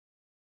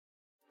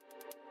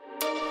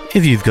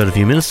If you've got a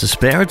few minutes to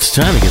spare, it's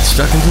time to get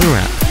stuck into the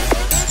wrap.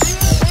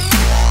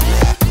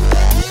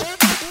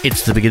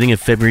 It's the beginning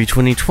of February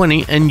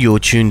 2020 and you're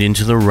tuned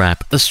into The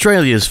Wrap,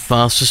 Australia's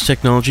fastest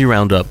technology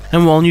roundup.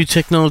 And while new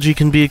technology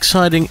can be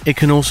exciting, it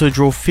can also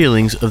draw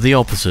feelings of the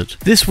opposite.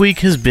 This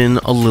week has been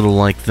a little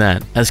like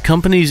that, as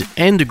companies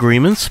end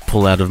agreements,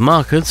 pull out of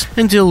markets,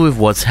 and deal with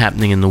what's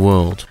happening in the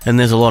world. And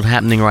there's a lot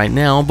happening right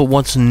now, but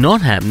what's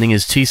not happening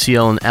is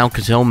TCL and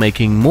Alcatel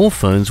making more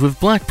phones with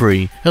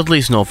BlackBerry, at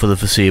least not for the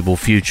foreseeable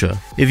future.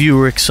 If you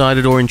were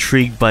excited or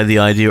intrigued by the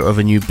idea of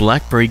a new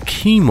BlackBerry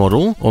key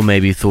model, or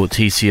maybe thought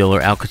TCL or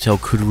Alcatel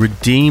could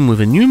redeem with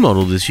a new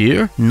model this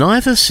year,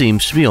 neither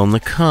seems to be on the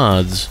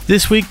cards.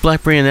 This week,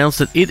 BlackBerry announced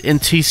that it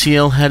and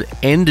TCL had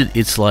ended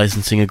its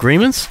licensing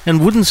agreements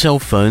and wouldn't sell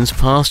phones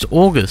past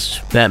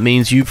August. That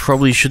means you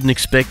probably shouldn't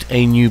expect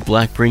a new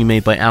BlackBerry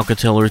made by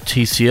Alcatel or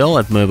TCL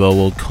at Mobile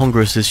World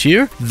Congress this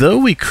year, though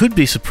we could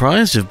be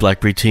surprised if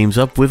BlackBerry teams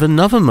up with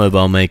another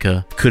mobile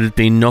maker. Could it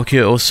be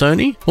Nokia or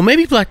Sony? Or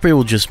maybe BlackBerry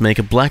will just make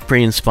a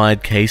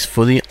BlackBerry-inspired case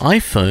for the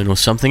iPhone or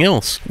something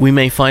else. We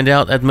may find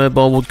out at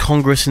Mobile World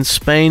Congress in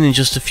Spain in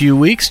just a few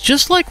weeks,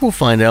 just like we'll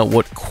find out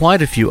what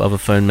quite a few other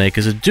phone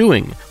makers are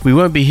doing. We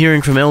won't be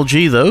hearing from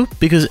LG though,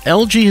 because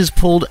LG has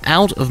pulled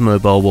out of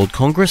Mobile World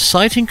Congress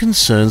citing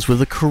concerns with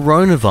the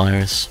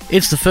coronavirus.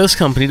 It's the first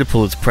company to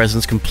pull its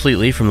presence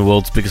completely from the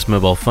world's biggest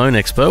mobile phone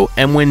expo,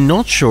 and we're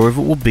not sure if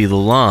it will be the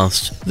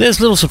last.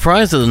 There's little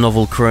surprise that the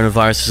novel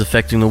coronavirus is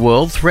affecting the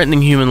world,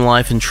 threatening human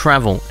life and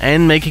travel,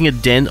 and making a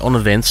dent on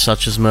events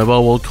such as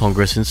Mobile World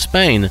Congress in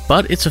Spain,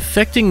 but it's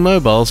affecting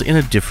mobiles in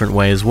a different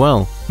way as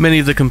well. Many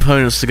of the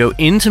components that go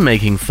into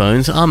making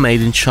phones are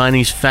made in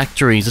Chinese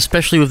factories,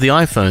 especially with the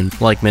iPhone.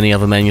 Like many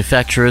other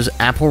manufacturers,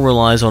 Apple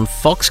relies on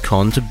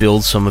Foxconn to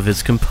build some of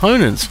its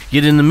components.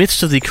 Yet in the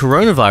midst of the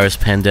coronavirus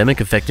pandemic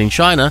affecting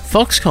China,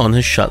 Foxconn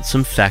has shut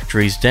some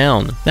factories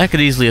down. That could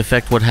easily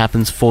affect what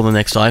happens for the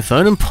next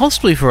iPhone and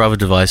possibly for other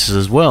devices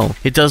as well.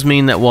 It does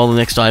mean that while the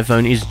next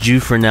iPhone is due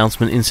for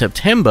announcement in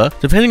September,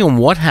 depending on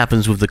what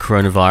happens with the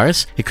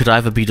coronavirus, it could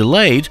either be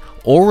delayed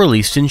or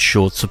released in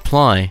short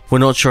supply. We're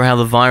not sure how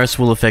the virus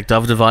will affect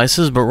other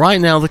devices, but right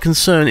now the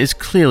concern is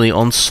clearly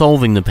on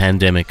solving the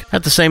pandemic.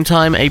 At the same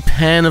time, a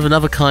pan of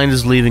another kind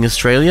is leaving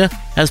Australia,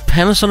 as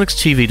Panasonic's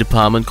TV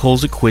department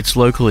calls it quits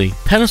locally.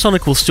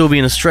 Panasonic will still be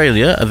in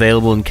Australia,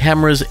 available in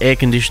cameras, air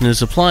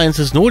conditioners,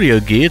 appliances, and audio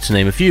gear, to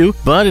name a few,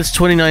 but its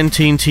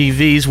 2019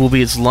 TVs will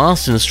be its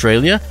last in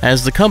Australia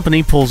as the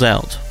company pulls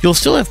out. You'll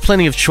still have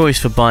plenty of choice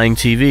for buying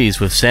TVs,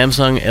 with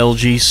Samsung,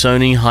 LG,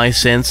 Sony,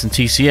 Hisense, and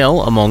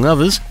TCL, among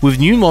others, with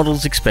new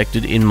models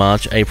expected in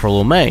March, April,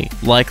 or May,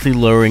 likely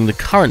lowering the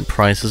current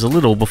prices a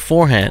little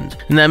beforehand.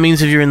 And that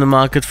means if you're in the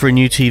market for a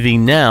new TV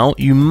now,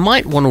 you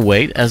might want to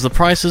wait, as the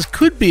prices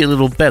could be a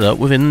little better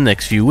within the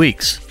next few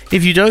weeks.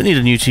 If you don't need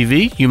a new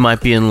TV, you might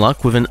be in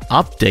luck with an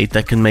update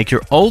that can make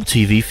your old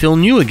TV feel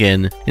new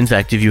again. In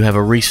fact, if you have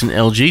a recent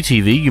LG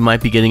TV, you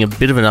might be getting a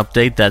bit of an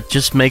update that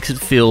just makes it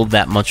feel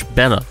that much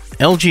better.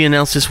 LG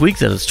announced this week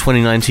that its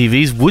 29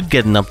 TVs would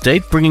get an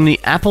update, bringing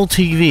the Apple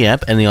TV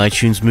app and the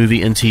iTunes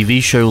movie and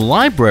TV show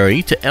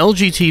library to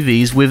LG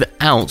TVs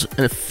without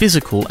a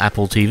physical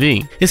Apple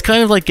TV. It's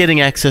kind of like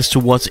getting access to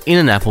what's in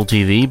an Apple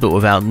TV, but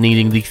without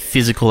needing the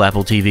physical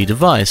Apple TV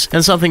device,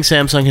 and something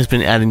Samsung has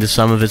been adding to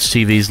some of its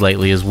TVs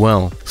lately as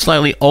well.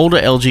 Slightly older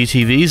LG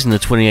TVs in the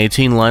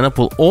 2018 lineup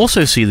will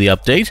also see the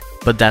update,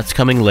 but that's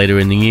coming later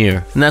in the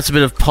year. And that's a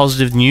bit of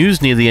positive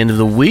news near the end of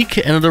the week,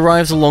 and it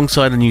arrives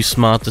alongside a new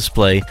smart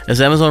display, as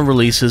Amazon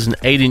releases an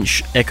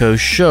 8-inch Echo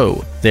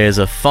Show. There's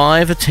a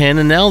 5, a 10,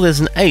 and now there's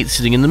an 8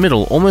 sitting in the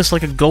middle, almost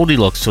like a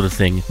Goldilocks sort of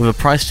thing, with a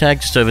price tag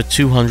just over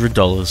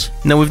 $200.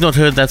 Now, we've not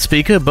heard that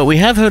speaker, but we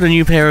have heard a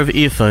new pair of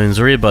earphones,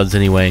 or earbuds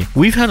anyway.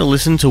 We've had a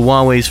listen to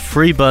Huawei's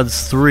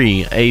FreeBuds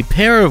 3, a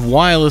pair of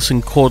wireless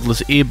and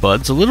cordless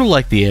earbuds, a little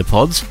like the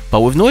AirPods, but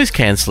with noise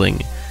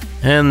cancelling.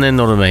 And they're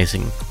not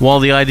amazing.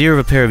 While the idea of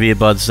a pair of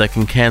earbuds that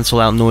can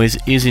cancel out noise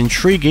is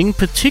intriguing,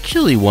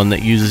 particularly one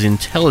that uses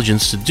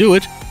intelligence to do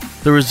it,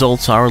 the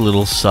results are a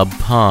little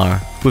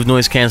subpar. With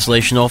noise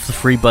cancellation off, the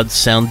FreeBuds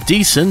sound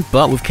decent,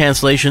 but with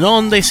cancellation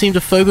on, they seem to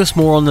focus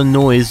more on the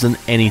noise than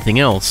anything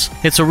else.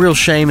 It's a real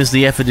shame, as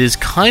the effort is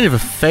kind of a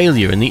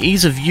failure, and the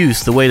ease of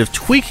use, the weight of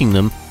tweaking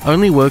them,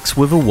 only works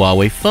with a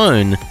Huawei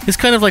phone. It's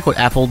kind of like what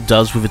Apple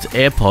does with its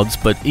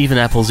AirPods, but even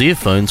Apple's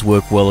earphones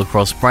work well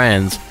across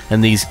brands,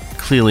 and these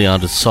clearly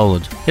aren't as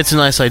solid. It's a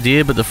nice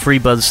idea, but the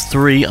FreeBuds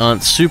 3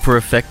 aren't super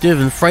effective,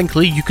 and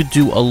frankly, you could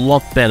do a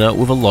lot better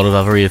with a lot of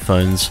other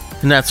earphones.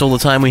 And that's all the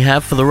time we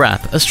have for The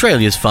Wrap,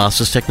 Australia's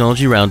fastest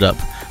technology roundup.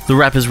 The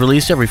Wrap is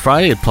released every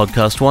Friday at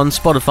Podcast One,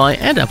 Spotify,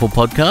 and Apple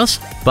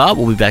Podcasts, but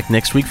we'll be back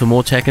next week for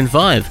more Tech in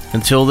 5.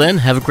 Until then,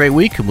 have a great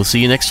week, and we'll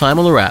see you next time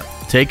on The Wrap.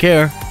 Take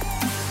care.